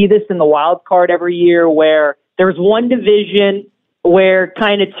we see this in the wild card every year where there's one division where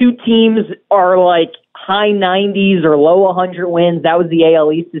kind of two teams are like high 90s or low 100 wins. That was the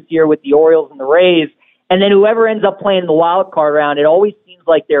AL East this year with the Orioles and the Rays. And then whoever ends up playing the wild card round, it always seems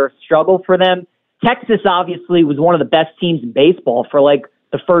like they're a struggle for them. Texas obviously was one of the best teams in baseball for like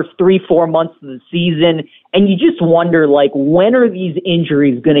the first 3-4 months of the season. And you just wonder, like, when are these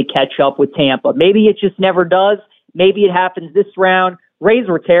injuries going to catch up with Tampa? Maybe it just never does. Maybe it happens this round. Rays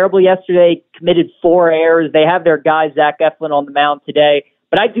were terrible yesterday, committed 4 errors. They have their guy, Zach Eflin, on the mound today.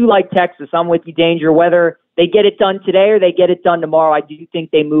 But I do like Texas. I'm with you, Danger. Whether they get it done today or they get it done tomorrow, I do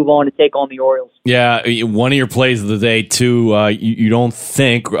think they move on to take on the Orioles. Yeah, one of your plays of the day, too, you don't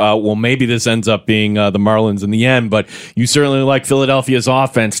think, maybe this ends up being the Marlins in the end, but you certainly like Philadelphia's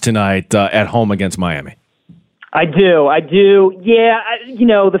offense tonight at home against Miami. I do. Yeah,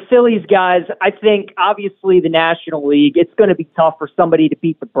 the Phillies guys, I think obviously the National League, it's going to be tough for somebody to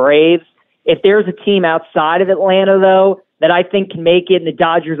beat the Braves. If there's a team outside of Atlanta, though, that I think can make it, and the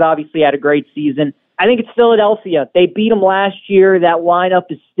Dodgers obviously had a great season, I think it's Philadelphia. They beat them last year. That lineup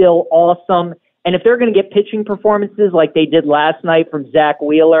is still awesome. And if they're going to get pitching performances like they did last night from Zach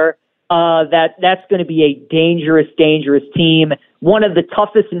Wheeler, that's going to be a dangerous, dangerous team. One of the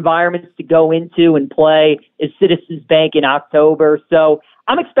toughest environments to go into and play is Citizens Bank in October. So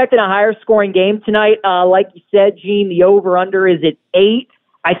I'm expecting a higher scoring game tonight. Like you said, Gene, the over-under is at 8.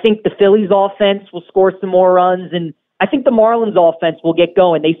 I think the Phillies offense will score some more runs, and I think the Marlins offense will get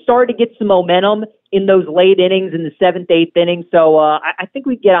going. They started to get some momentum in those late innings in the 7th, 8th inning. So I think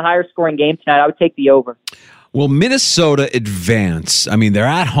we'd get a higher scoring game tonight. I would take the over. Will Minnesota advance? I mean, they're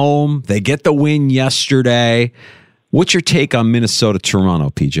at home. They get the win yesterday. What's your take on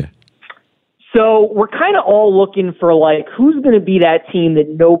Minnesota-Toronto, PJ? So we're kind of all looking for, like, who's going to be that team that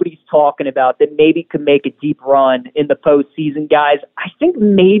nobody's talking about that maybe could make a deep run in the postseason, guys. I think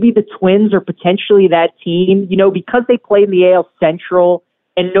maybe the Twins are potentially that team, because they played in the AL Central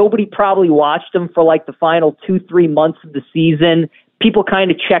and nobody probably watched them for, like, the final 2-3 months of the season. People kind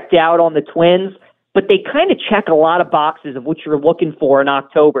of checked out on the Twins, but they kind of check a lot of boxes of what you're looking for in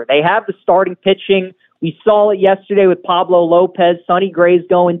October. They have the starting pitching. We saw it yesterday with Pablo Lopez. Sonny Gray's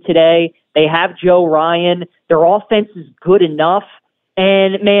going today. They have Joe Ryan. Their offense is good enough.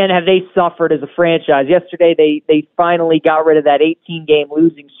 And, man, have they suffered as a franchise. Yesterday, they finally got rid of that 18-game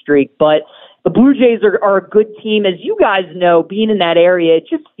losing streak. But the Blue Jays are a good team. As you guys know, being in that area, it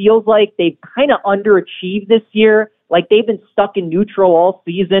just feels like they've kind of underachieved this year, like they've been stuck in neutral all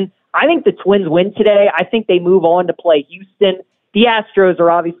season. I think the Twins win today. I think they move on to play Houston. The Astros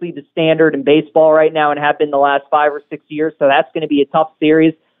are obviously the standard in baseball right now and have been the last 5 or 6 years, so that's going to be a tough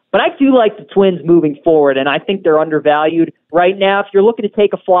series. But I do like the Twins moving forward, and I think they're undervalued right now. If you're looking to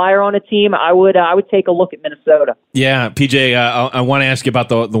take a flyer on a team, I would take a look at Minnesota. Yeah, PJ, I want to ask you about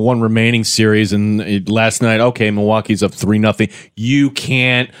the one remaining series. And last night, okay, Milwaukee's up 3-0. You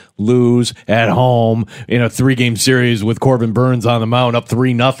can't lose at home in a 3-game series with Corbin Burns on the mound, up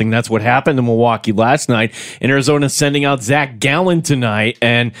 3-0. That's what happened to Milwaukee last night. And Arizona sending out Zach Gallen tonight.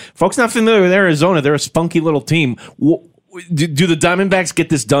 And folks not familiar with Arizona, they're a spunky little team. Do the Diamondbacks get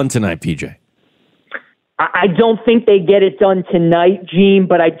this done tonight, PJ? I don't think they get it done tonight, Gene,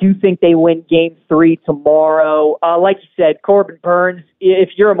 but I do think they win Game 3 tomorrow. Like you said, Corbin Burns,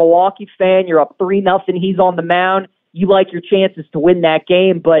 if you're a Milwaukee fan, you're up 3-0, he's on the mound, you like your chances to win that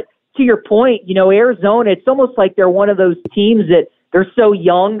game. But to your point, Arizona, it's almost like they're one of those teams that they're so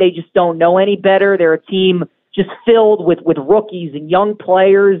young, they just don't know any better. They're a team just filled with rookies and young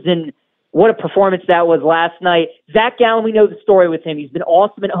players, and what a performance that was last night. Zach Gallen, we know the story with him. He's been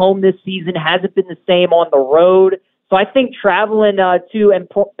awesome at home this season, hasn't been the same on the road. So I think traveling to and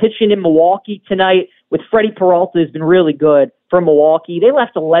pitching in Milwaukee tonight with Freddie Peralta has been really good for Milwaukee. They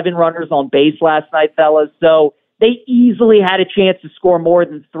left 11 runners on base last night, fellas, so they easily had a chance to score more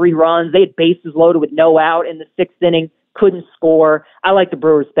than 3 runs. They had bases loaded with no out in the 6th inning, couldn't score. I like the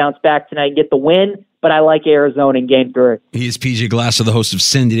Brewers to bounce back tonight and get the win, but I like Arizona in Game 3. He is PJ Glasser, the host of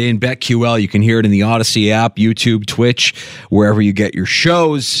Send It In, BetQL. You can hear it in the Odyssey app, YouTube, Twitch, wherever you get your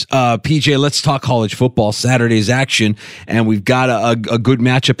shows. PJ, let's talk college football, Saturday's action, and we've got a good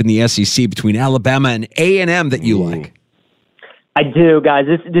matchup in the SEC between Alabama and A&M that you like. I do, guys.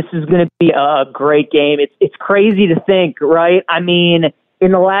 This is going to be a great game. It's crazy to think, right? I mean,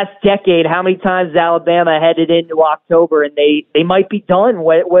 in the last decade, how many times has Alabama headed into October and they might be done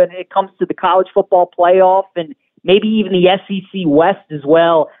when it comes to the college football playoff and maybe even the SEC West as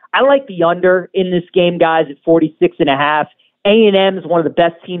well. I like the under in this game, guys, at 46.5. A&M is one of the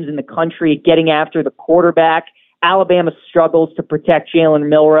best teams in the country at getting after the quarterback. Alabama struggles to protect Jalen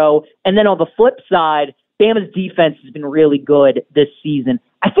Milroe. And then on the flip side, Bama's defense has been really good this season.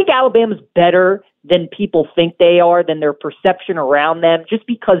 I think Alabama's better than people think they are, than their perception around them, just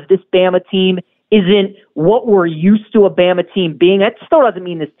because this Bama team isn't what we're used to a Bama team being. That still doesn't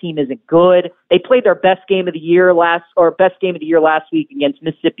mean this team isn't good. They played their best game of the year last week against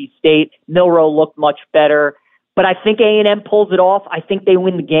Mississippi State. Milroe looked much better. But I think A&M pulls it off. I think they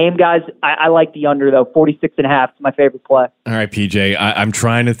win the game, guys. I like the under, though. 46.5 is my favorite play. All right, PJ, I'm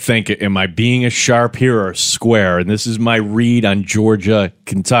trying to think, am I being a sharp here or a square? And this is my read on Georgia,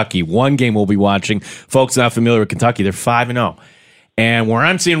 Kentucky. One game we'll be watching. Folks not familiar with Kentucky, they're 5-0. And where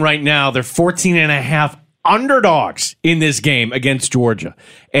I'm seeing right now, they're 14.5 underdogs in this game against Georgia.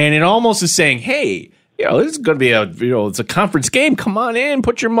 And it almost is saying, hey, this is going to be it's a conference game. Come on in,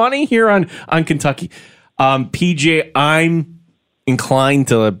 put your money here on Kentucky. PJ, I'm inclined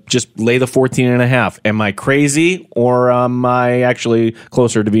to just lay the 14.5. Am I crazy, or am I actually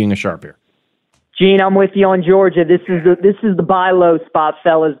closer to being a sharp here? Gene, I'm with you on Georgia. This is the buy low spot,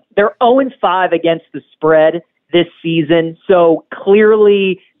 fellas. They're 0-5 against the spread this season, so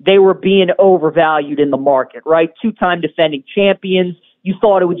clearly they were being overvalued in the market, right? Two-time defending champions. You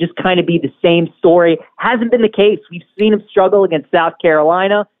thought it would just kind of be the same story. Hasn't been the case. We've seen them struggle against South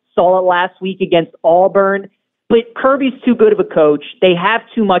Carolina. Saw it last week against Auburn. But Kirby's too good of a coach. They have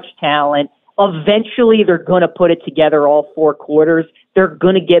too much talent. Eventually, they're going to put it together all four quarters. They're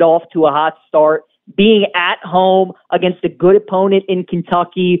going to get off to a hot start. Being at home against a good opponent in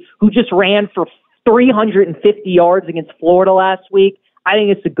Kentucky who just ran for 350 yards against Florida last week, I think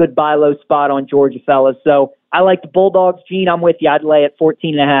it's a good buy low spot on Georgia, fellas. So I like the Bulldogs. Gene, I'm with you. I'd lay at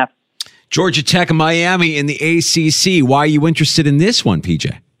 14.5. Georgia Tech and Miami in the ACC. Why are you interested in this one,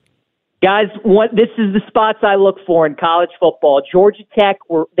 PJ? Guys, this is the spots I look for in college football. Georgia Tech,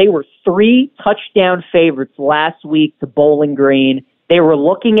 were 3 touchdown favorites last week to Bowling Green. They were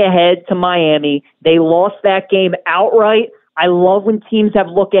looking ahead to Miami. They lost that game outright. I love when teams have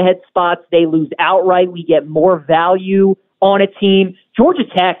look-ahead spots. They lose outright. We get more value on a team. Georgia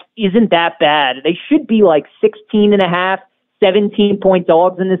Tech isn't that bad. They should be like 16.5, 17-point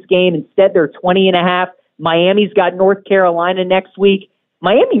dogs in this game. Instead, they're 20.5. Miami's got North Carolina next week.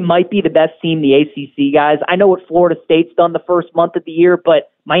 Miami might be the best team in the ACC, guys. I know what Florida State's done the first month of the year,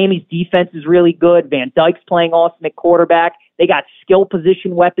 but Miami's defense is really good. Van Dyke's playing awesome at quarterback. They got skill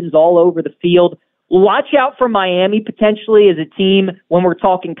position weapons all over the field. Watch out for Miami potentially as a team when we're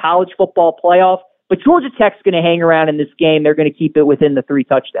talking college football playoff. But Georgia Tech's going to hang around in this game. They're going to keep it within the 3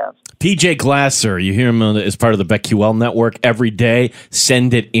 touchdowns. PJ Glasser, you hear him as part of the BetQL network every day.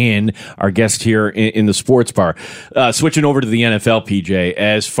 Send it in. Our guest here in the sports bar. Switching over to the NFL, PJ,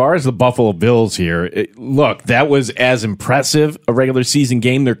 as far as the Buffalo Bills here, look, that was as impressive a regular season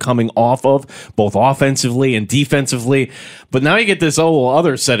game they're coming off of, both offensively and defensively. But now you get this whole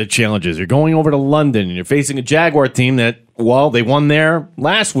other set of challenges. You're going over to London, and you're facing a Jaguar team that, well, they won there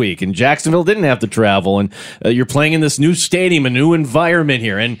last week, and Jacksonville didn't have to travel, and you're playing in this new stadium, a new environment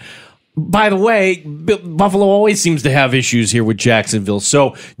here. And by the way, Buffalo always seems to have issues here with Jacksonville.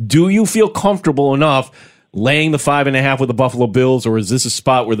 So do you feel comfortable enough laying the 5.5 with the Buffalo Bills, or is this a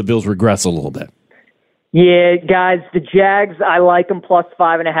spot where the Bills regress a little bit? Yeah, guys, the Jags, I like them plus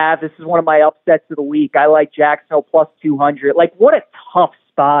 5.5. This is one of my upsets of the week. I like Jacksonville plus 200. Like, what a tough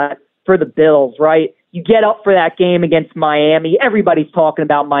spot for the Bills, right? You get up for that game against Miami. Everybody's talking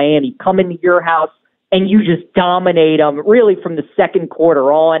about Miami. Come into your house, and you just dominate them really from the second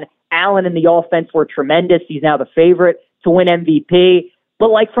quarter on. Allen and the offense were tremendous. He's now the favorite to win MVP. But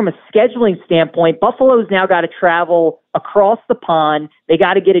like from a scheduling standpoint, Buffalo's now got to travel across the pond. They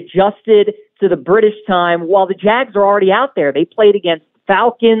got to get adjusted to the British time while the Jags are already out there. They played against the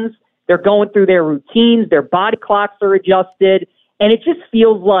Falcons. They're going through their routines. Their body clocks are adjusted. And it just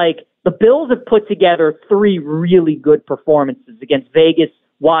feels like the Bills have put together 3 really good performances against Vegas,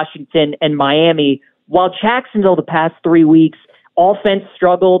 Washington, and Miami, while Jacksonville the past 3 weeks, offense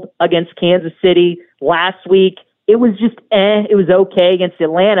struggled against Kansas City. Last week, it was just it was okay against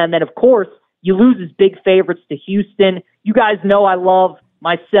Atlanta. And then, of course, you lose as big favorites to Houston. You guys know I love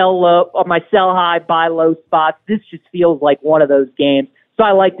my sell high, buy low spots. This just feels like one of those games. So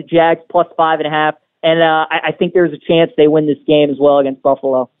I like the Jags plus 5.5. And I think there's a chance they win this game as well against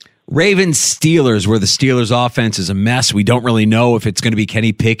Buffalo. Ravens Steelers, where the Steelers offense is a mess. We don't really know if it's going to be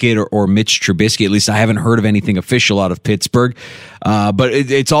Kenny Pickett or Mitch Trubisky. At least I haven't heard of anything official out of Pittsburgh. But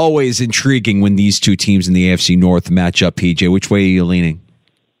it's always intriguing when these two teams in the AFC North match up, PJ. Which way are you leaning?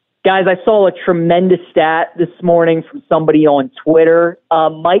 Guys, I saw a tremendous stat this morning from somebody on Twitter.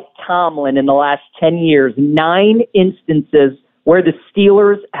 Mike Tomlin, in the last 10 years, 9 instances where the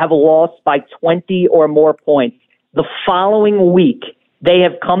Steelers have lost by 20 or more points. The following week, they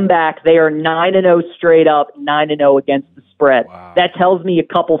have come back. They are 9-0 straight up, 9-0 against the spread. Wow. That tells me a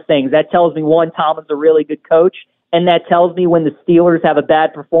couple things. That tells me, one, Tomlin's a really good coach, and that tells me when the Steelers have a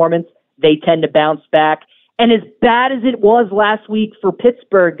bad performance, they tend to bounce back. And as bad as it was last week for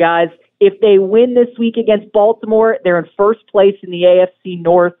Pittsburgh, guys, if they win this week against Baltimore, they're in first place in the AFC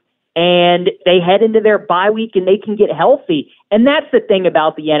North, and they head into their bye week and they can get healthy. And that's the thing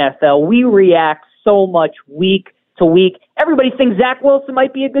about the NFL. We react so much week to week. Everybody thinks Zach Wilson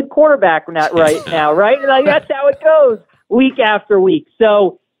might be a good quarterback right now, right? Like, that's how it goes week after week.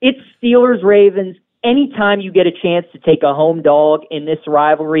 So it's Steelers-Ravens. Anytime you get a chance to take a home dog in this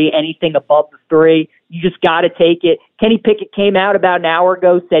rivalry, anything above the 3, you just got to take it. Kenny Pickett came out about an hour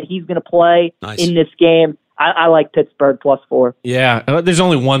ago, said he's going to play in this game. I like Pittsburgh +4. Yeah, there's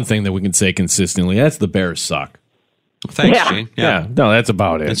only one thing that we can say consistently. That's the Bears suck. Thanks, Gene. Yeah, no, that's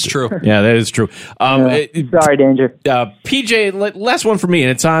about it. That's true. Yeah, that is true. Sorry, Danger. PJ, last one for me, and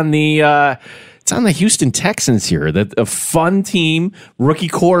it's on the Houston Texans here. That a fun team, rookie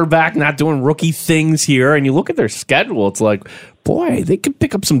quarterback, not doing rookie things here. And you look at their schedule, it's like, boy, they could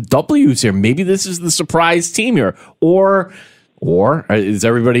pick up some W's here. Maybe this is the surprise team here, or is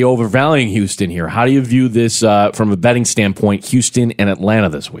everybody overvaluing Houston here? How do you view this from a betting standpoint? Houston and Atlanta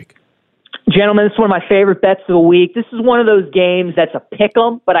this week. Gentlemen, this is one of my favorite bets of the week. This is one of those games that's a pick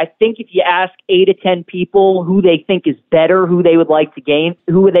 'em, but I think if you ask 8 to 10 people who they think is better, who they would like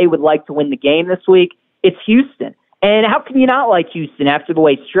to win the game this week, it's Houston. And how can you not like Houston after the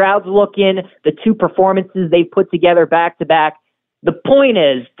way Stroud's looking, the 2 performances they've put together back-to-back? The point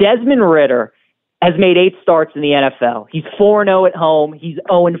is, Desmond Ridder has made 8 starts in the NFL. He's 4-0 at home. He's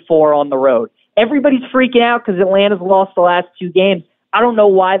 0-4 on the road. Everybody's freaking out because Atlanta's lost the last 2 games. I don't know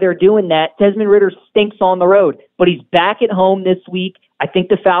why they're doing that. Desmond Ridder stinks on the road, but he's back at home this week. I think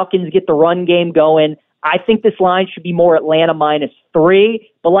the Falcons get the run game going. I think this line should be more Atlanta -3.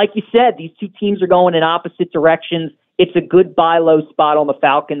 But like you said, these 2 teams are going in opposite directions. It's a good buy low spot on the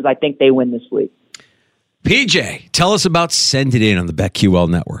Falcons. I think they win this week. PJ, tell us about Send It In on the BetQL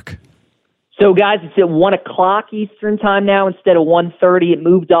network. So, guys, it's at 1 o'clock Eastern time now instead of 1:30. It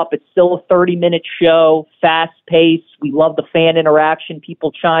moved up. It's still a 30-minute show, fast-paced. We love the fan interaction.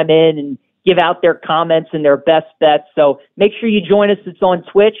 People chime in and give out their comments and their best bets. So make sure you join us. It's on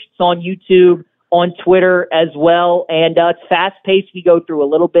Twitch. It's on YouTube, on Twitter as well. And it's fast-paced. We go through a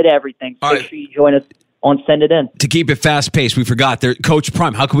little bit of everything. So make sure you join us on Send It In. To keep it fast-paced, we forgot there, Coach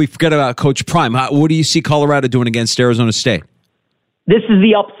Prime. How could we forget about Coach Prime? What do you see Colorado doing against Arizona State? This is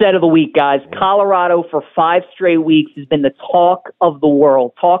the upset of the week, guys. Colorado for 5 straight weeks has been the talk of the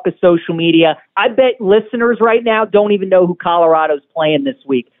world, talk of social media. I bet listeners right now don't even know who Colorado's playing this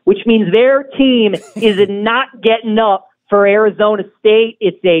week, which means their team is not getting up for Arizona State.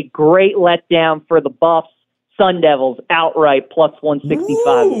 It's a great letdown for the Buffs. Sun Devils outright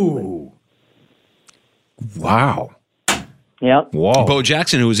 +165. Ooh. Wow. Yep. Whoa. Bo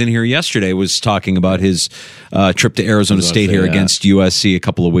Jackson, who was in here yesterday, was talking about his trip to Arizona State here against USC a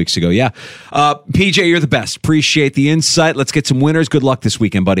couple of weeks ago. Yeah. PJ, you're the best. Appreciate the insight. Let's get some winners. Good luck this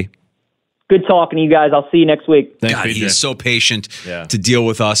weekend, buddy. Good talking to you guys. I'll see you next week. Thanks, God, he is so patient to deal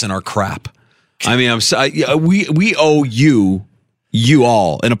with us and our crap. I mean, we owe you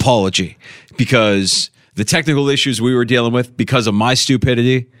all an apology because the technical issues we were dealing with because of my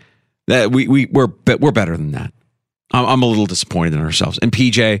stupidity, that we're better than that. I'm a little disappointed in ourselves. And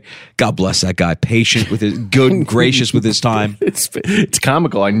PJ, God bless that guy, patient with his, good and gracious with his time. It's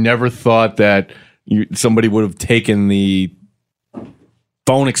comical. I never thought that somebody would have taken the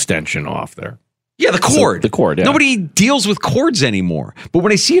phone extension off there. Yeah, the cord. The cord, yeah. Nobody deals with cords anymore. But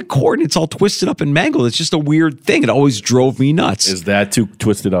when I see a cord and it's all twisted up and mangled, it's just a weird thing. It always drove me nuts. Is that too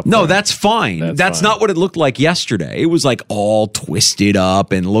twisted up? No, that's fine. That's not what it looked like yesterday. It was like all twisted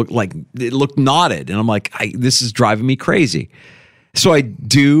up and looked knotted. And I'm like, this is driving me crazy. So I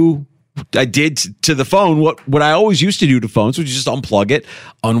did to the phone what I always used to do to phones, which is just unplug it,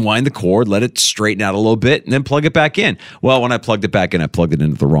 unwind the cord, let it straighten out a little bit, and then plug it back in. Well, when I plugged it back in, I plugged it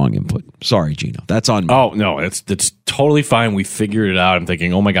into the wrong input. Sorry, Gino. That's on me. Oh, no, it's totally fine. We figured it out. I'm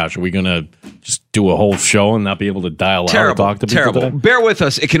thinking, oh my gosh, are we going to just do a whole show and not be able to dial out and talk to people today? Bear with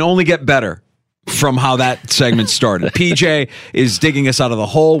us. It can only get better. from how that segment started. PJ is digging us out of the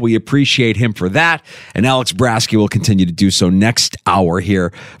hole. We appreciate him for that. And Alex Brasky will continue to do so next hour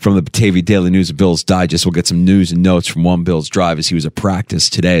here from the Batavia Daily News and Bills Digest. We'll get some news and notes from One Bills Drive as he was at practice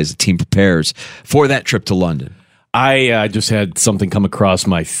today as the team prepares for that trip to London. I just had something come across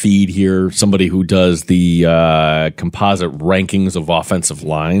my feed here. Somebody who does the composite rankings of offensive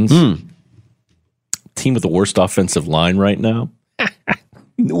lines. Team with the worst offensive line right now.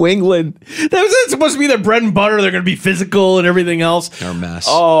 New England. That's supposed to be their bread and butter. They're going to be physical and everything else. They're a mess.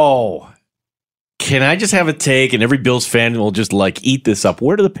 Oh, can I just have a take? And every Bills fan will just eat this up.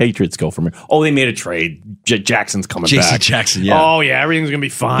 Where do the Patriots go from here? Oh, they made a trade. Jackson's coming back. J.C. Jackson, yeah. Oh, yeah, everything's going to be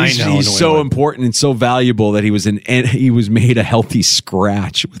fine. He's so important and so valuable that he was made a healthy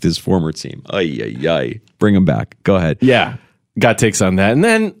scratch with his former team. Ay. Bring him back. Go ahead. Yeah, got takes on that. And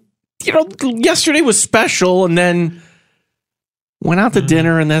then, yesterday was special, and then went out to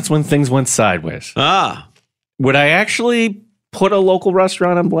dinner, and that's when things went sideways. Would I actually put a local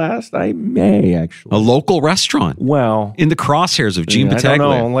restaurant on blast? I may, actually. A local restaurant? Well, in the crosshairs of Gene Battaglia. I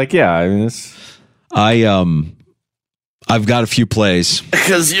don't know. I've got a few plays.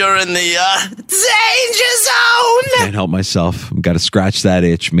 Because you're in the danger zone. Can't help myself. I've got to scratch that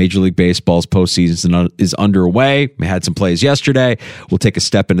itch. Major League Baseball's postseason is underway. We had some plays yesterday. We'll take a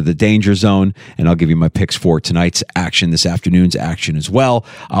step into the danger zone, and I'll give you my picks for tonight's action, this afternoon's action as well.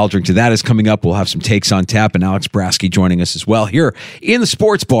 I'll drink to that is coming up. We'll have some takes on tap, and Alex Brasky joining us as well here in the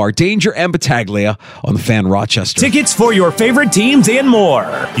sports bar. Danger and Battaglia on the Fan Rochester. Tickets for your favorite teams and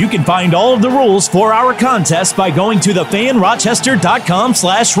more. You can find all of the rules for our contest by going to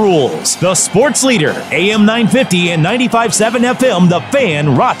thefanrochester.com/rules. The sports leader, AM 950 and 95.7 FM, The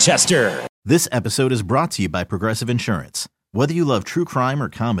Fan Rochester. This episode is brought to you by Progressive Insurance. Whether you love true crime or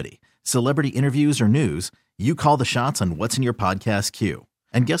comedy, celebrity interviews or news, you call the shots on what's in your podcast queue.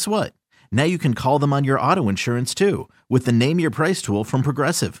 And guess what? Now you can call them on your auto insurance too with the Name Your Price tool from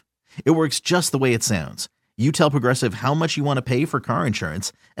Progressive. It works just the way it sounds. You tell Progressive how much you want to pay for car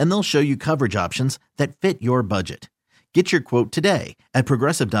insurance, and they'll show you coverage options that fit your budget. Get your quote today at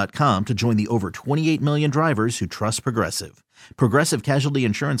Progressive.com to join the over 28 million drivers who trust Progressive. Progressive Casualty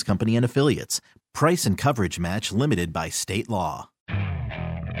Insurance Company and Affiliates. Price and coverage match limited by state law.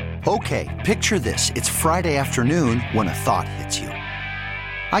 Okay, picture this. It's Friday afternoon when a thought hits you.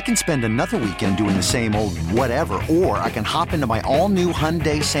 I can spend another weekend doing the same old whatever, or I can hop into my all-new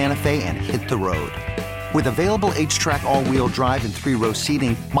Hyundai Santa Fe and hit the road. With available H-Track all-wheel drive and 3-row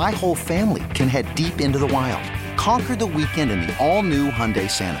seating, my whole family can head deep into the wild. Conquer the weekend in the all-new Hyundai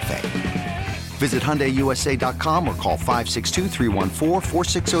Santa Fe. Visit HyundaiUSA.com or call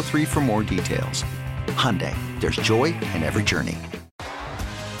 562-314-4603 for more details. Hyundai, there's joy in every journey.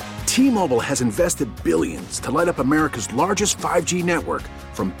 T-Mobile has invested billions to light up America's largest 5G network,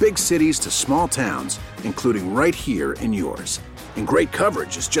 from big cities to small towns, including right here in yours. And great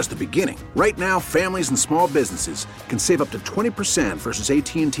coverage is just the beginning. Right now, families and small businesses can save up to 20% versus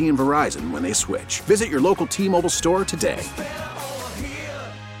AT&T and Verizon when they switch. Visit your local T-Mobile store today.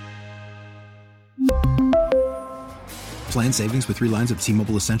 Plan savings with 3 lines of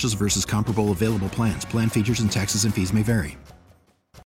T-Mobile Essentials versus comparable available plans. Plan features and taxes and fees may vary.